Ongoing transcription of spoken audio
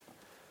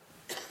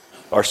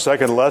Our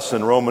second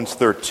lesson, Romans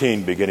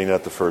 13, beginning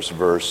at the first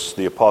verse,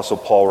 the Apostle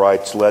Paul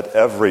writes, "Let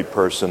every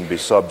person be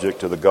subject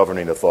to the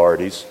governing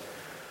authorities,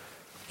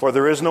 for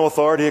there is no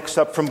authority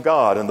except from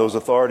God, and those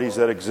authorities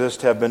that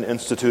exist have been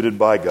instituted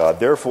by God.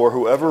 Therefore,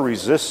 whoever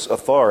resists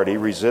authority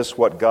resists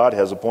what God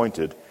has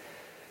appointed,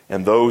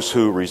 and those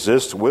who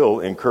resist will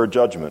incur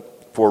judgment.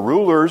 For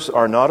rulers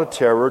are not a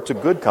terror to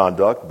good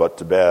conduct, but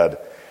to bad.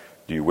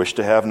 Do you wish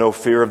to have no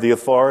fear of the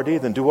authority?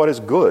 Then do what is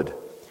good,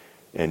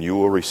 and you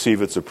will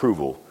receive its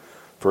approval.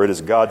 For it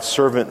is God's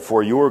servant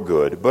for your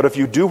good. But if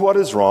you do what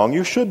is wrong,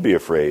 you should be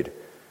afraid.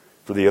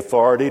 For the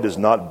authority does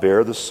not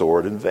bear the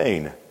sword in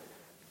vain.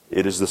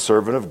 It is the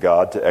servant of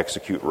God to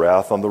execute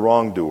wrath on the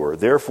wrongdoer.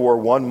 Therefore,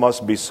 one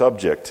must be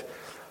subject,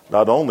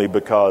 not only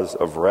because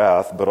of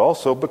wrath, but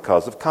also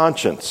because of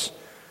conscience.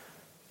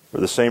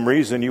 For the same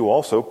reason, you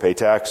also pay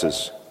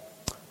taxes.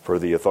 For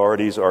the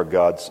authorities are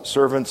God's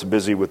servants,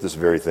 busy with this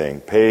very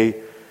thing. Pay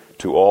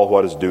to all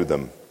what is due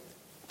them.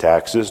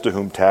 Taxes to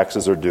whom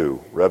taxes are due,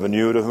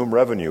 revenue to whom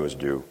revenue is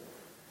due,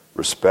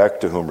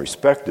 respect to whom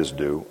respect is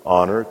due,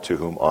 honor to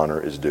whom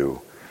honor is due.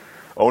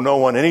 Owe no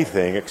one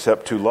anything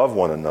except to love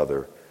one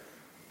another.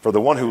 For the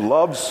one who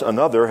loves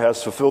another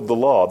has fulfilled the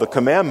law. The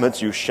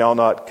commandments, you shall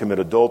not commit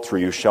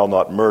adultery, you shall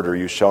not murder,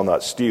 you shall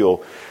not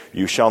steal,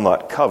 you shall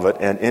not covet,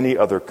 and any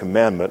other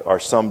commandment are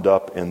summed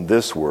up in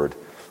this word: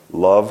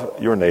 love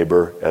your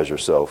neighbor as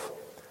yourself.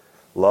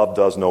 Love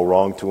does no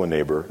wrong to a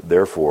neighbor.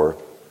 Therefore,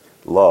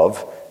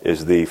 love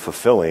is the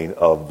fulfilling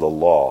of the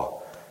law."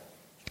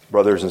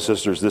 Brothers and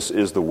sisters, this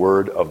is the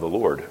word of the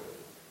Lord.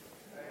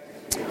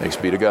 Thanks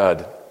be to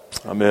God.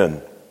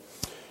 Amen.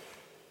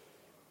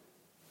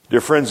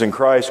 Dear friends in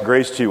Christ,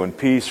 grace to you and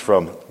peace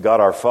from God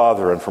our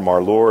Father and from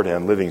our Lord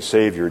and living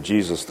Savior,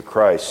 Jesus the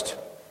Christ.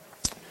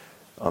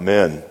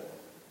 Amen.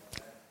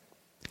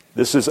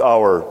 This is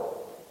our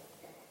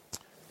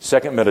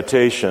second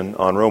meditation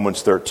on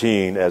Romans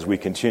 13 as we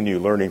continue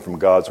learning from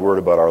God's Word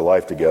about our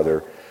life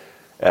together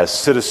as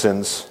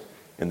citizens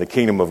in the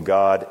kingdom of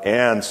God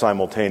and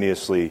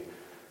simultaneously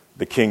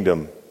the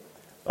kingdom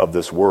of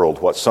this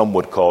world, what some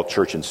would call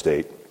church and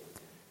state.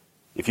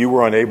 If you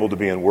were unable to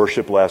be in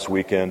worship last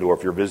weekend, or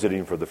if you're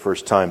visiting for the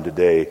first time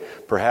today,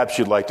 perhaps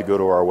you'd like to go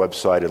to our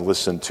website and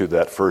listen to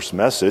that first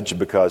message,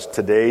 because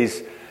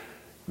today's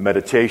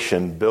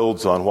meditation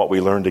builds on what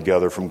we learned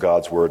together from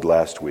God's Word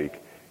last week.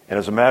 And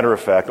as a matter of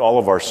fact, all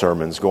of our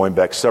sermons going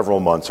back several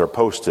months are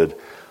posted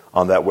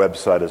on that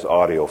website as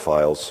audio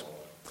files.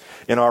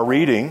 In our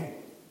reading,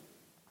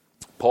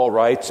 Paul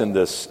writes in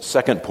this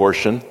second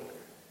portion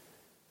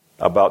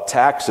about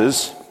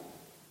taxes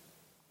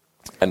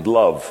and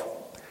love.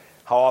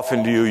 How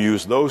often do you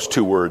use those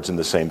two words in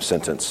the same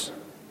sentence?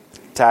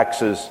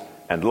 Taxes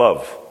and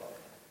love.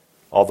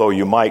 Although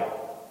you might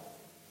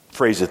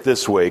phrase it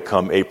this way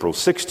come April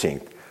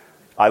 16th.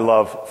 I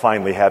love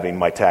finally having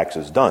my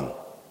taxes done.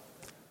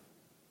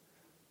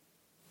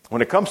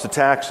 When it comes to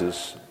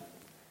taxes,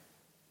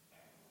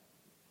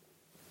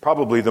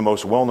 probably the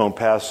most well-known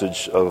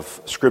passage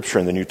of Scripture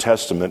in the New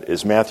Testament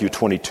is Matthew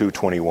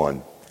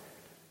 22:21.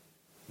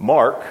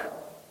 Mark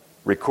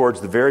records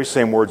the very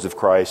same words of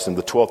Christ in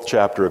the 12th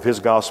chapter of his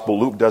gospel.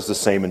 Luke does the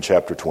same in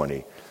chapter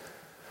 20.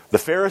 The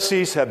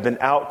Pharisees have been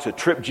out to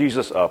trip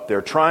Jesus up. They're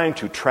trying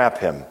to trap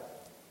him.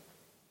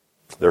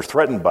 They're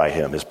threatened by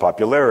him, his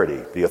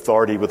popularity, the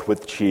authority with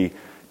which he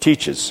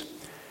teaches.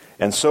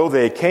 And so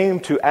they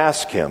came to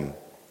ask him,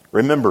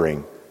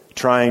 remembering,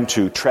 trying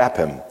to trap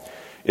him,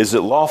 "Is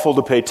it lawful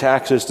to pay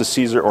taxes to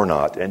Caesar or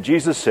not?" And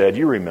Jesus said,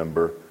 you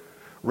remember,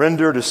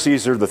 "Render to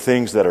Caesar the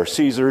things that are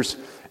Caesar's,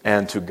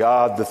 and to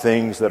God the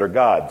things that are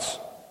God's."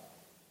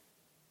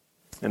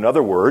 In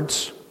other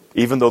words,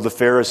 even though the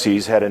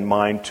Pharisees had in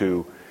mind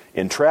to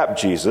entrap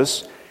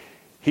Jesus,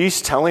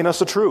 he's telling us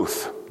the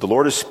truth. The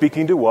Lord is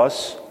speaking to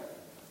us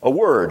a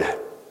word.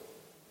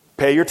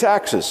 Pay your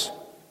taxes.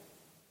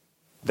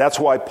 That's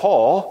why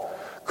Paul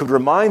could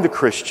remind the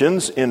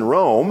Christians in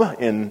Rome,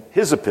 in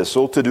his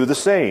epistle, to do the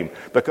same,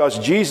 because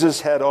Jesus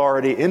had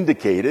already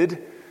indicated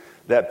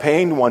that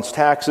paying one's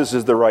taxes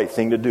is the right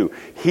thing to do.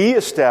 He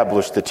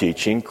established the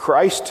teaching.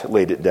 Christ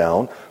laid it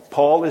down.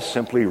 Paul is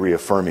simply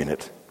reaffirming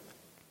it.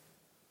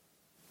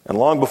 And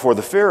long before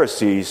the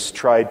Pharisees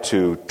tried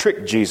to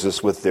trick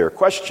Jesus with their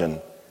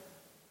question,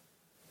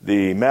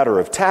 the matter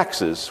of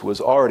taxes was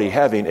already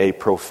having a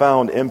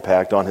profound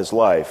impact on his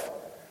life.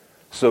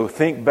 So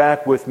think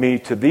back with me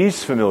to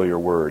these familiar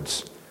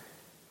words.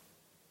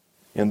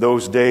 In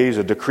those days,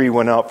 a decree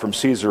went out from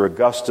Caesar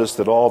Augustus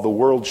that all the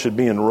world should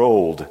be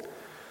enrolled.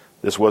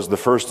 This was the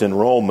first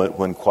enrollment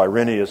when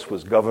Quirinius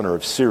was governor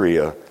of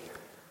Syria.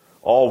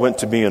 All went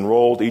to be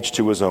enrolled, each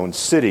to his own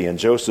city. And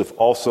Joseph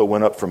also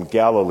went up from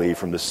Galilee,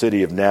 from the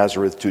city of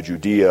Nazareth to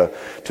Judea,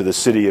 to the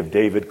city of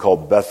David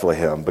called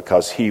Bethlehem,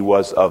 because he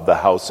was of the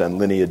house and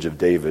lineage of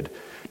David,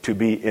 to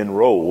be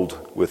enrolled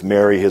with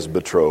Mary his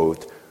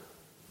betrothed,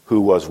 who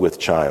was with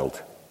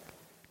child.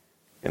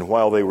 And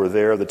while they were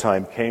there, the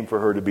time came for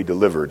her to be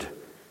delivered.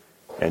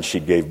 And she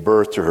gave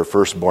birth to her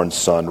firstborn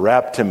son,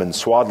 wrapped him in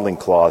swaddling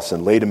cloths,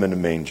 and laid him in a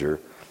manger,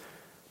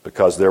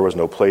 because there was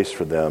no place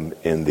for them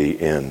in the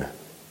inn.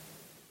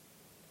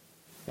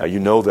 Now, you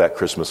know that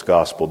Christmas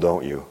gospel,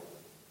 don't you?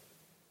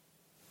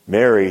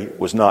 Mary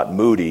was not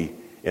moody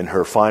in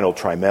her final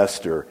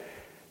trimester,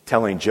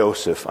 telling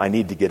Joseph, I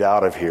need to get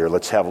out of here.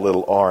 Let's have a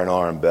little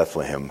R&R in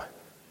Bethlehem.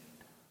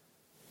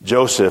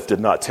 Joseph did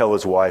not tell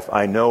his wife,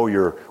 I know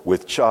you're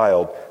with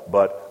child,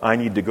 but I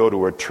need to go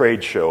to a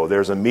trade show.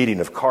 There's a meeting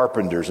of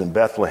carpenters in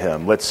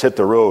Bethlehem. Let's hit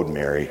the road,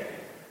 Mary.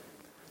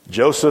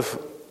 Joseph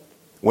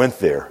went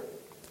there.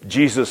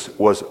 Jesus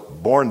was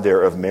born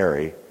there of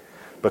Mary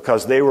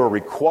because they were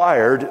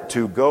required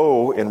to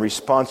go in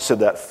response to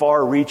that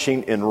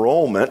far-reaching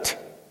enrollment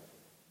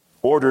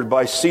ordered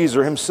by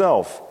Caesar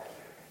himself.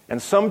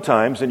 And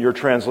sometimes in your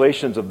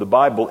translations of the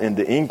Bible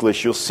into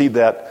English, you'll see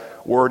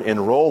that word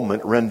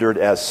enrollment rendered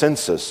as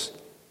census.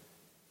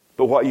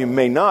 But what you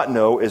may not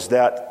know is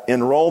that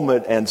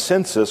enrollment and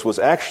census was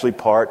actually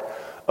part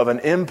of an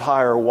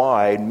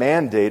empire-wide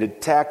mandated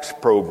tax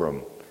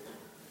program.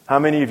 How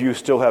many of you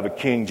still have a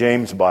King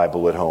James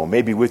Bible at home?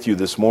 Maybe with you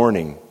this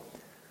morning.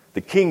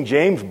 The King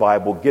James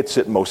Bible gets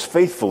it most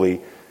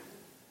faithfully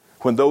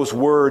when those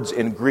words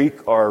in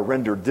Greek are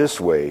rendered this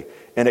way.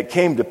 And it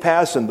came to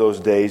pass in those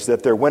days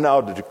that there went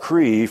out a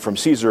decree from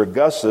Caesar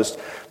Augustus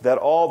that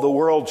all the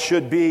world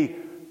should be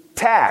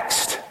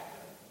taxed.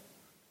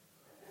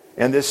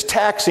 And this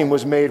taxing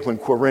was made when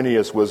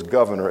Quirinius was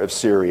governor of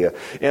Syria.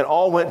 And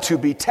all went to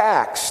be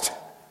taxed,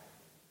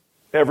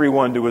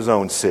 everyone to his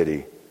own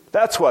city.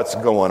 That's what's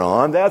going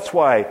on. That's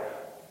why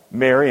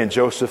Mary and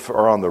Joseph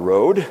are on the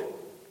road.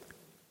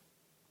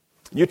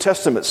 New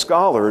Testament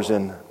scholars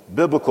and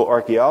biblical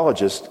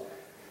archaeologists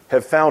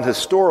have found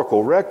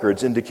historical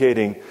records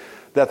indicating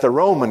that the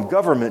Roman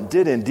government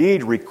did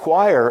indeed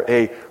require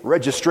a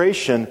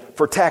registration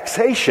for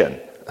taxation.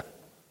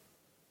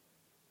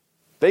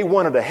 They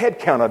wanted a head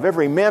count of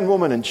every man,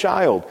 woman, and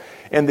child,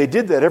 and they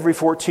did that every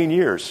 14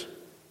 years.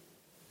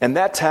 And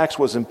that tax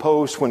was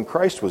imposed when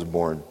Christ was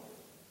born.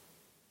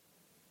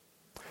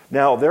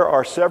 Now, there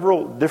are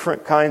several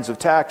different kinds of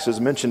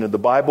taxes mentioned in the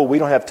Bible. We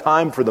don't have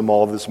time for them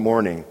all this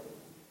morning.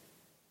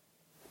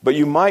 But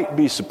you might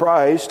be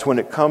surprised when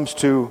it comes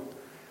to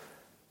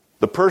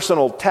the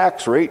personal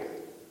tax rate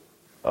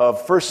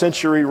of first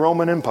century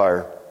Roman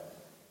Empire.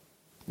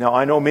 Now,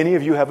 I know many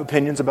of you have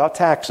opinions about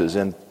taxes,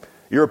 and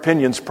your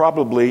opinions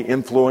probably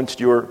influenced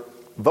your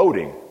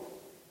voting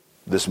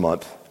this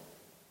month.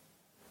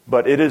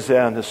 But it is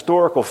an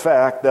historical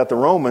fact that the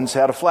Romans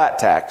had a flat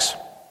tax,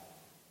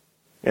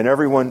 and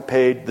everyone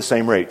paid the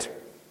same rate.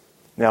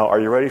 Now, are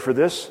you ready for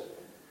this?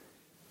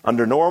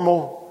 Under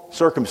normal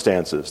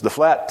circumstances, the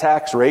flat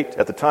tax rate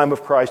at the time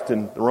of Christ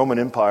in the Roman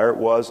Empire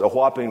was a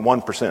whopping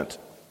 1%.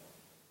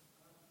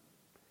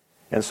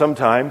 And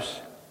sometimes,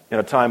 in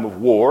a time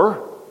of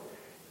war,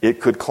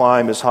 it could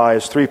climb as high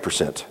as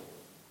 3%.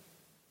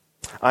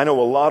 I know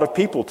a lot of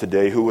people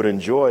today who would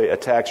enjoy a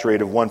tax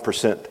rate of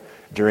 1%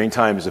 during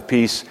times of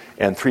peace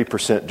and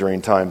 3%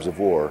 during times of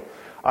war.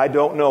 I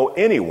don't know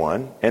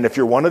anyone, and if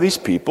you're one of these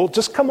people,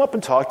 just come up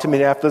and talk to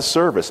me after the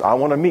service. I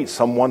want to meet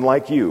someone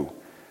like you.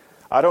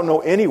 I don't know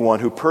anyone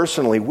who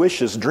personally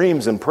wishes,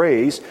 dreams, and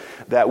prays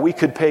that we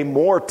could pay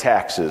more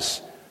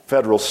taxes,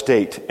 federal,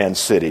 state, and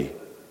city.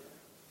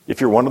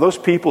 If you're one of those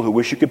people who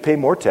wish you could pay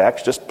more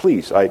tax, just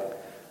please, I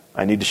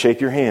need to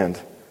shake your hand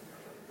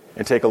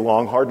and take a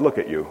long, hard look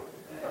at you.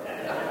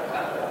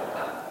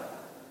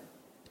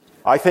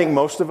 I think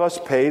most of us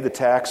pay the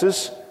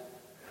taxes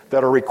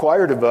that are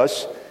required of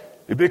us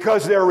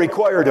because they're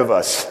required of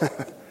us.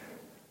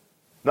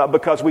 Not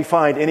because we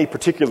find any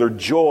particular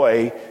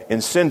joy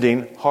in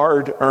sending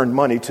hard-earned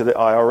money to the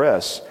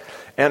IRS.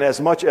 And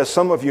as much as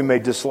some of you may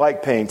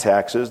dislike paying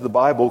taxes, the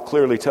Bible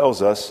clearly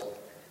tells us,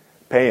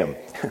 pay them.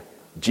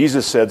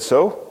 Jesus said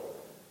so.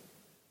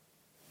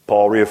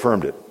 Paul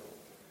reaffirmed it.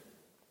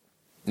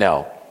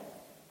 Now,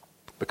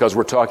 because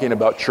we're talking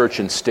about church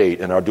and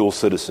state and our dual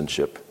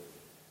citizenship,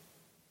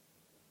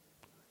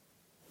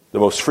 the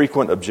most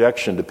frequent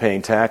objection to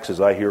paying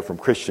taxes I hear from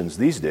Christians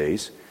these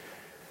days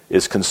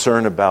is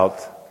concern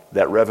about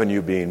that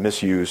revenue being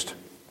misused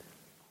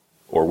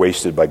or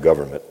wasted by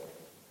government.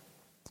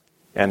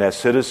 And as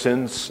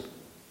citizens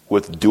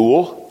with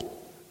dual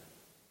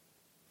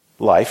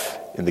life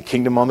in the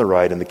kingdom on the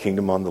right and the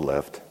kingdom on the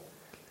left,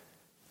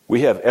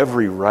 we have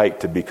every right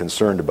to be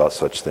concerned about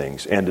such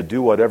things and to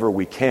do whatever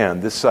we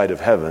can this side of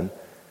heaven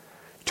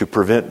to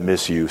prevent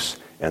misuse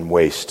and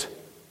waste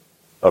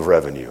of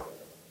revenue.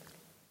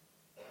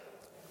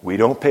 We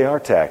don't pay our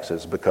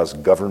taxes because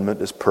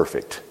government is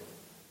perfect.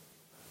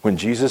 When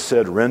Jesus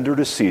said, render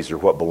to Caesar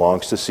what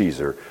belongs to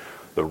Caesar,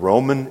 the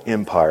Roman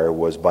Empire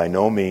was by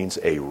no means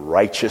a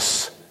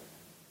righteous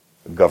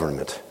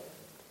government.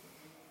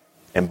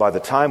 And by the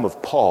time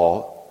of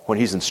Paul, when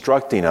he's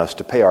instructing us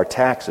to pay our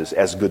taxes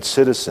as good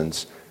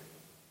citizens,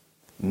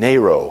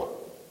 Nero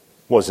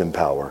was in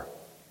power,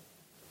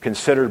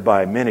 considered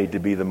by many to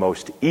be the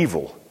most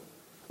evil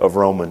of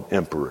Roman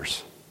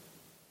emperors.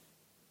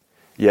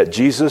 Yet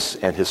Jesus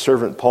and his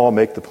servant Paul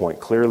make the point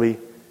clearly: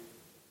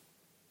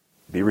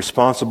 be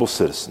responsible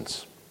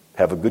citizens,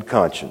 have a good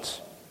conscience,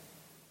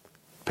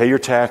 pay your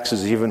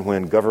taxes even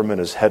when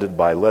government is headed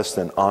by less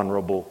than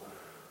honorable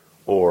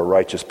or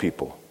righteous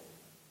people.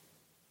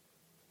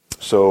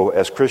 So,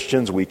 as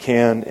Christians, we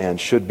can and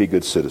should be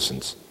good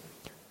citizens.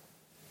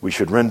 We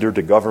should render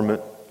to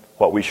government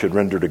what we should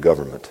render to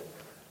government.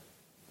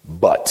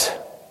 But,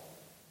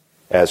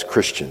 as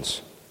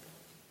Christians,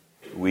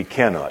 we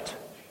cannot,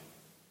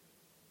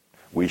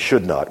 we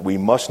should not, we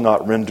must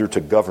not render to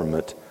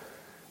government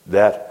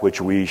that which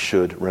we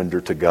should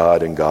render to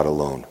God and God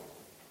alone.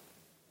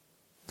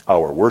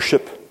 Our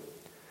worship,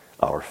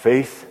 our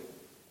faith,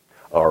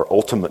 our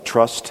ultimate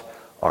trust,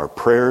 our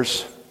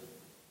prayers,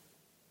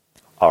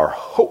 our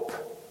hope.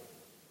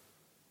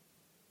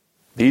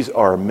 These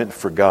are meant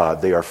for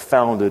God. They are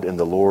founded in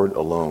the Lord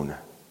alone.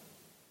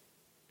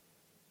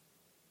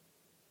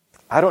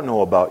 I don't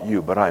know about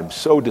you, but I'm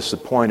so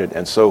disappointed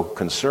and so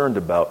concerned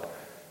about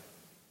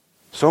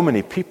so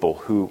many people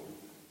who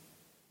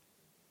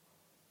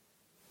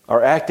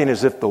are acting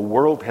as if the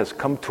world has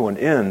come to an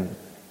end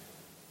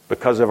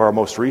because of our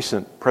most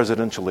recent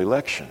presidential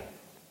election.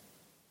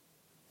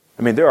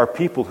 I mean, there are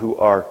people who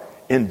are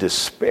in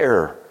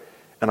despair.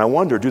 And I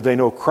wonder, do they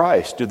know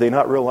Christ? Do they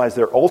not realize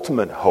their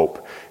ultimate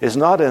hope is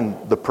not in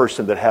the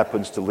person that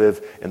happens to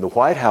live in the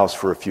White House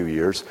for a few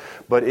years,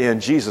 but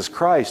in Jesus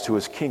Christ, who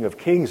is King of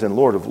Kings and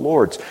Lord of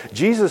Lords.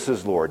 Jesus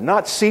is Lord,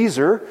 not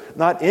Caesar,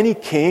 not any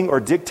king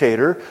or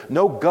dictator,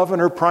 no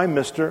governor, prime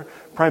minister,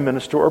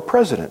 or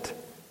president.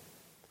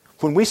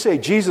 When we say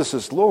Jesus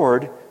is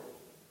Lord,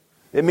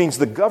 it means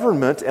the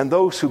government and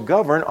those who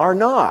govern are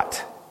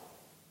not.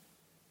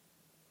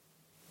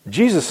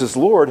 Jesus is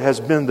Lord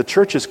has been the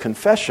church's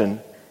confession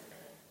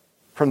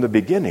from the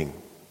beginning.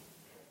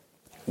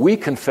 We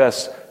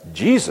confess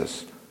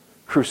Jesus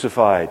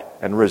crucified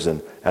and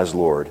risen as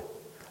Lord.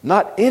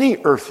 Not any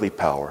earthly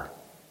power,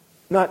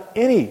 not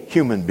any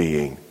human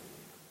being.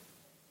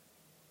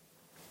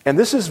 And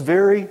this is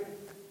very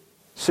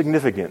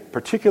significant,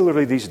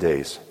 particularly these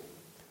days.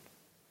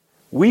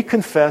 We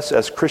confess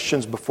as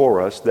Christians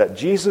before us that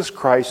Jesus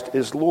Christ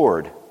is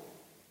Lord.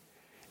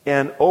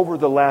 And over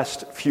the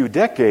last few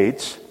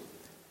decades,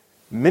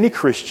 many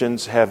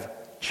Christians have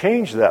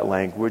changed that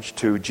language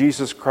to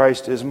Jesus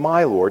Christ is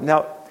my Lord.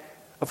 Now,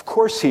 of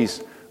course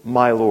He's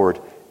my Lord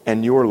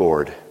and your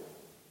Lord.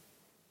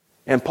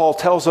 And Paul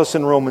tells us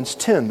in Romans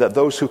 10 that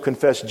those who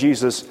confess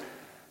Jesus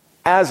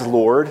as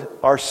Lord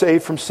are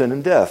saved from sin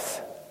and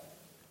death.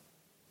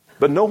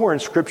 But nowhere in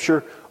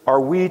Scripture are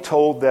we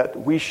told that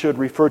we should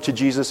refer to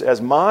Jesus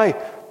as my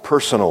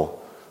personal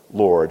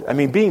Lord. I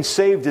mean, being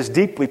saved is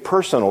deeply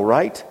personal,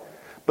 right?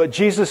 But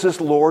Jesus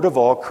is Lord of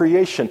all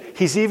creation.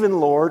 He's even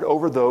Lord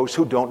over those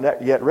who don't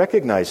yet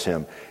recognize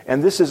Him.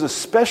 And this is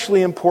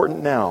especially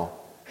important now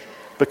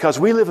because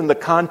we live in the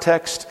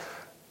context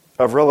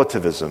of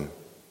relativism.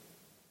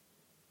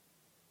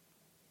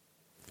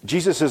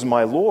 Jesus is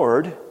my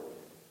Lord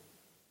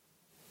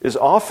is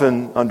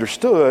often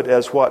understood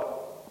as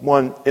what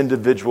one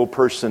individual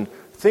person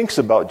thinks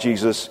about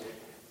Jesus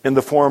in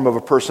the form of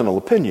a personal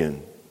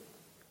opinion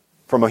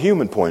from a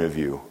human point of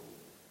view.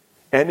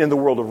 And in the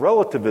world of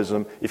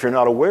relativism, if you're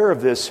not aware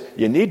of this,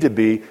 you need to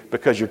be,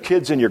 because your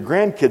kids and your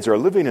grandkids are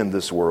living in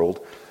this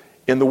world.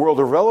 In the world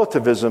of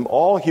relativism,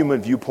 all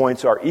human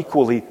viewpoints are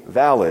equally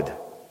valid.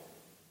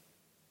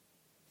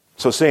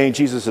 So saying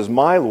Jesus is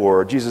my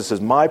Lord, Jesus is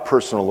my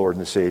personal Lord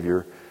and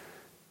Savior,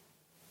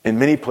 in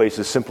many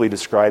places simply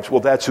describes, well,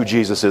 that's who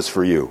Jesus is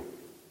for you.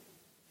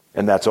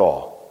 And that's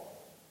all.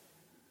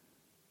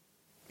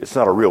 It's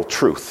not a real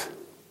truth.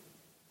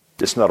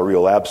 It's not a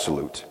real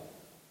absolute.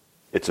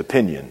 It's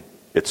opinion.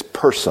 It's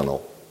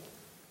personal.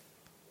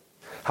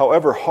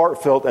 However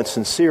heartfelt and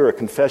sincere a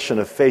confession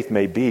of faith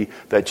may be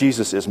that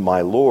Jesus is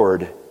my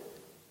Lord,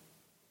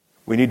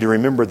 we need to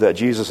remember that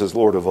Jesus is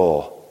Lord of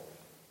all.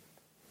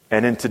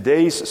 And in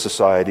today's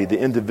society, the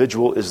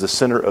individual is the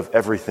center of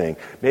everything.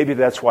 Maybe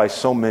that's why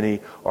so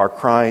many are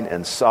crying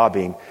and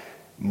sobbing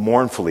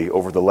mournfully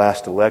over the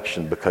last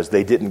election, because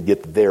they didn't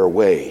get their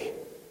way.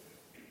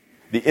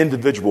 The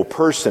individual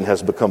person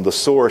has become the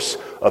source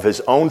of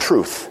his own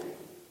truth.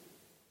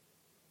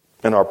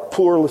 In our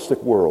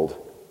pluralistic world,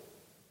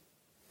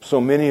 so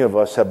many of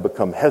us have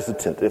become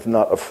hesitant, if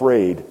not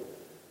afraid,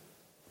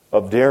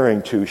 of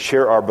daring to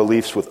share our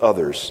beliefs with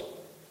others.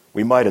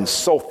 We might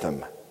insult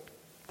them.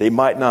 They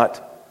might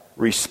not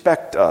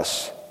respect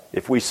us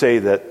if we say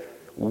that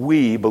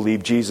we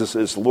believe Jesus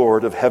is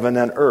Lord of heaven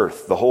and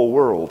earth, the whole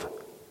world.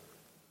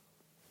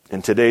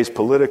 In today's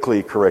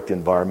politically correct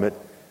environment,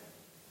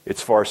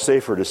 it's far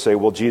safer to say,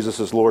 well, Jesus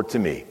is Lord to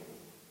me,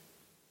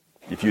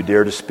 if you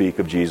dare to speak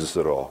of Jesus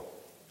at all.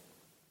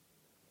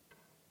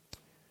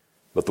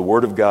 But the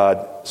Word of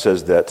God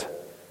says that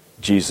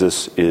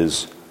Jesus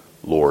is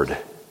Lord.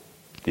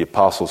 The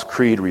Apostles'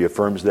 Creed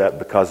reaffirms that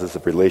because of the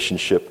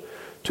relationship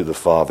to the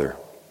Father.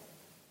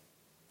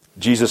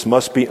 Jesus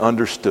must be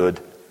understood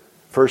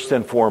first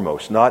and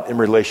foremost, not in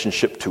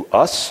relationship to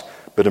us,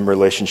 but in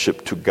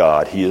relationship to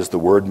God. He is the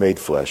Word made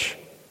flesh.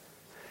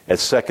 And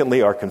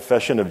secondly, our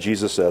confession of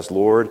Jesus as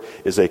Lord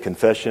is a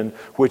confession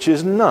which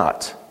is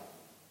not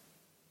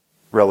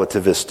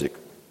relativistic.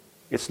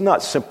 It's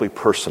not simply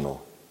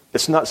personal.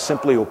 It's not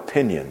simply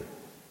opinion.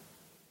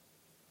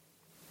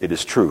 It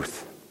is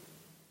truth.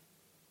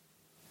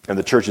 And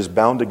the church is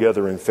bound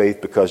together in faith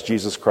because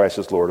Jesus Christ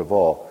is Lord of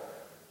all.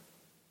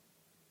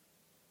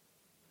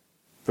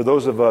 For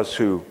those of us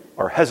who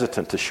are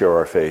hesitant to share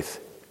our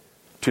faith,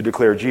 to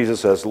declare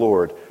Jesus as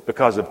Lord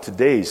because of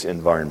today's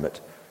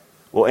environment,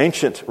 well,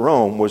 ancient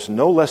Rome was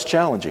no less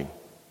challenging.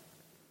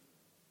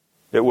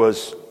 It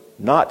was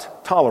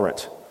not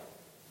tolerant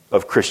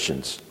of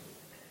Christians.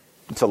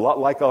 It's a lot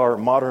like our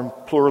modern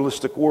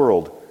pluralistic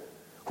world,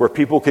 where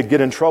people could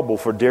get in trouble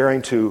for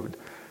daring to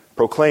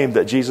proclaim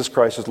that Jesus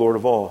Christ is Lord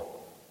of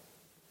all.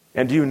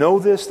 And do you know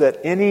this, that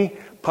any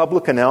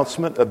public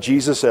announcement of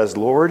Jesus as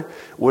Lord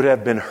would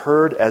have been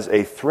heard as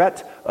a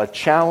threat, a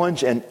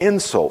challenge, an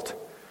insult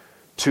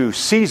to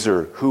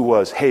Caesar, who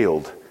was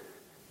hailed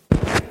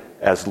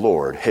as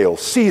Lord. Hail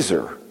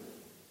Caesar,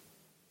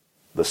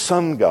 the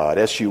sun god,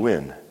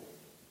 S-U-N.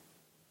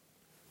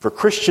 For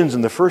Christians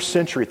in the first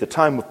century at the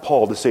time of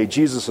Paul to say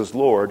Jesus is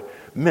Lord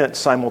meant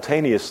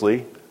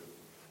simultaneously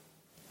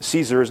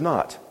Caesar is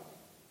not.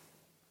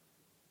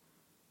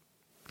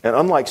 And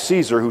unlike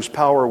Caesar, whose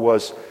power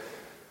was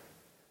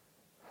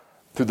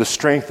through the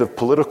strength of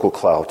political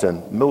clout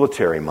and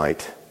military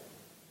might,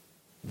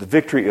 the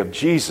victory of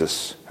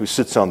Jesus, who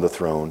sits on the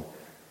throne,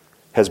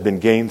 has been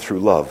gained through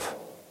love.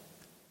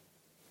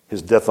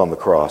 His death on the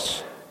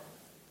cross,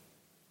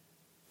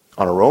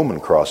 on a Roman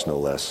cross no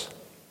less.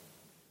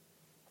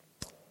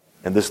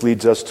 And this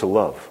leads us to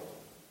love.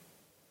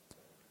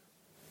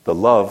 The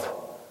love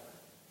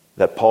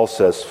that Paul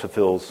says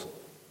fulfills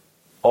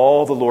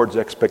all the Lord's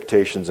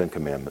expectations and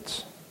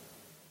commandments.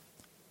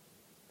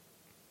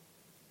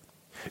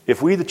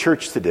 If we, the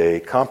church today,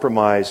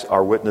 compromise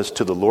our witness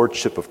to the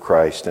Lordship of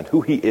Christ and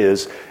who He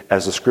is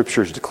as the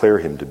Scriptures declare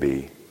Him to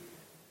be,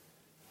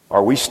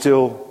 are we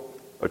still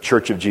a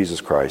church of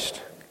Jesus Christ?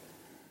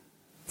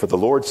 For the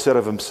Lord said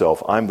of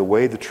Himself, "I'm the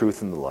way, the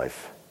truth, and the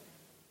life."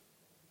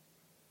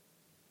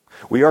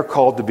 We are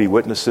called to be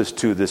witnesses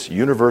to this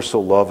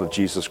universal love of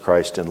Jesus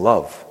Christ in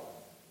love.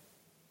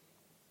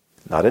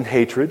 Not in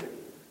hatred,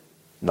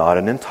 not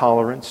in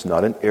intolerance,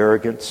 not in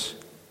arrogance.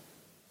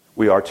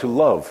 We are to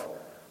love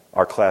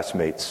our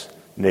classmates,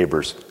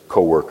 neighbors,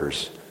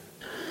 co-workers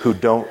who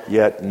don't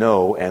yet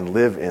know and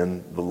live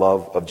in the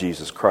love of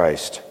Jesus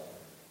Christ.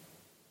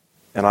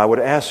 And I would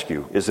ask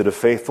you, is it a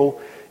faithful,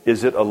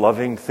 is it a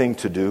loving thing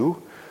to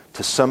do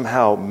to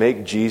somehow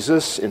make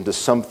Jesus into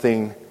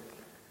something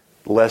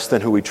less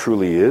than who He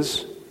truly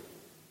is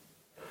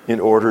in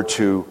order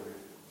to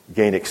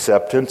gain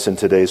acceptance in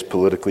today's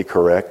politically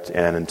correct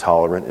and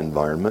intolerant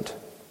environment?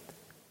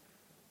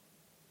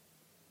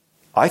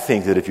 I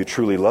think that if you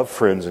truly love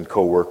friends and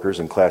co-workers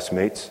and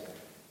classmates,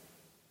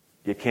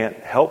 you can't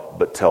help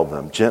but tell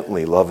them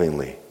gently,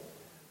 lovingly,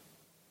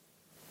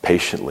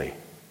 patiently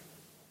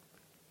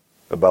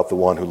about the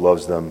one who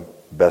loves them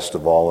best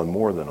of all and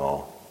more than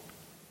all.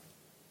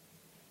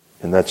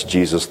 And that's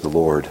Jesus the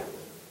Lord.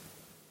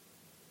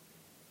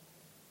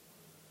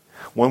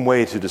 One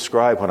way to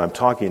describe what I'm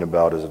talking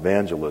about is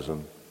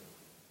evangelism.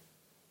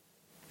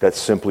 That's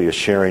simply a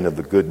sharing of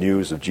the good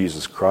news of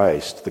Jesus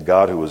Christ, the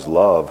God who is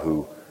love,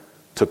 who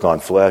took on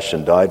flesh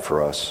and died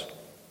for us.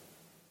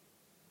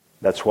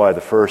 That's why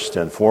the first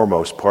and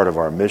foremost part of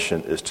our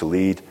mission is to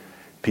lead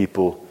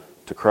people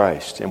to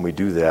Christ. And we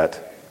do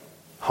that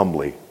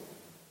humbly,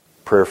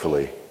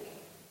 prayerfully,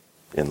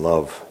 in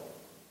love.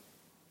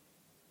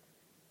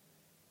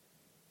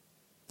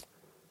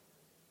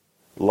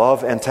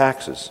 Love and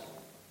taxes.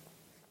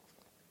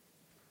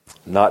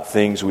 Not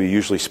things we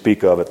usually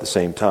speak of at the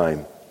same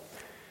time.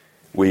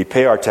 We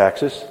pay our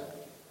taxes,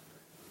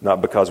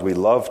 not because we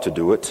love to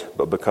do it,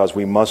 but because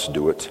we must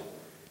do it.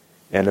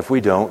 And if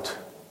we don't,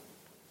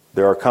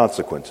 there are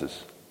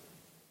consequences.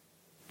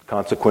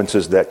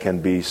 Consequences that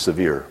can be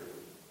severe.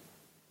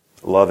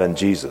 Love and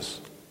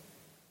Jesus.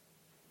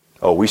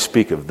 Oh, we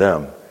speak of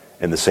them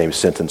in the same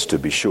sentence, to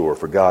be sure,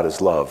 for God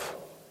is love.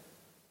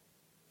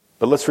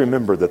 But let's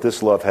remember that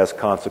this love has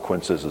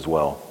consequences as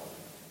well.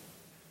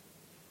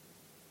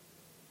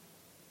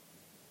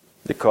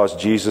 It caused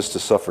Jesus to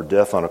suffer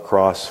death on a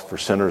cross for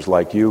sinners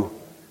like you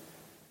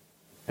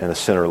and a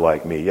sinner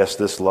like me. Yes,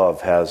 this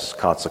love has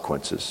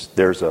consequences.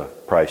 There's a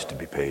price to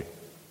be paid.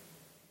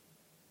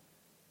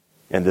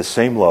 And this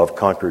same love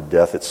conquered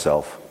death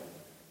itself,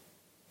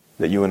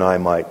 that you and I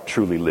might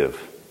truly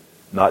live,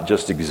 not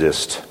just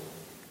exist,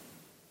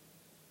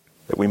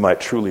 that we might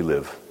truly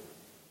live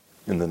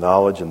in the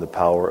knowledge and the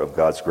power of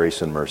God's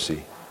grace and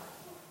mercy,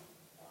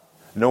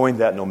 knowing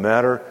that no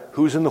matter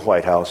who's in the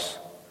White House,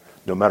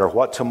 no matter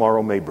what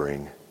tomorrow may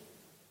bring,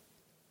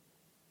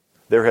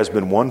 there has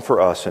been won for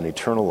us an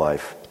eternal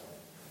life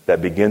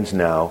that begins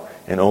now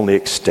and only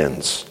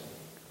extends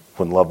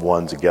when loved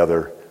ones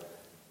gather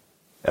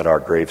at our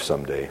grave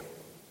someday.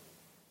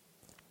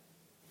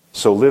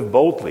 So live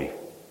boldly,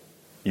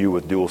 you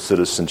with dual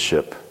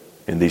citizenship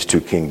in these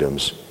two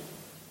kingdoms.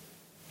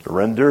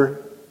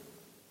 Render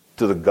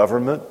to the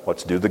government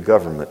what's due the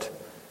government,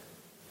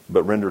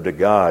 but render to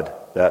God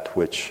that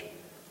which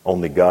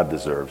only God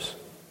deserves.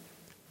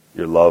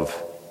 Your love,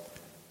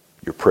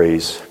 your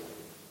praise,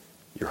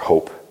 your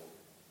hope,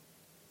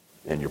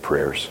 and your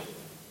prayers.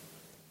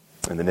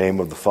 In the name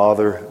of the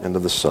Father, and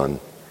of the Son,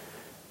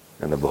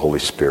 and of the Holy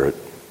Spirit.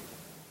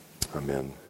 Amen.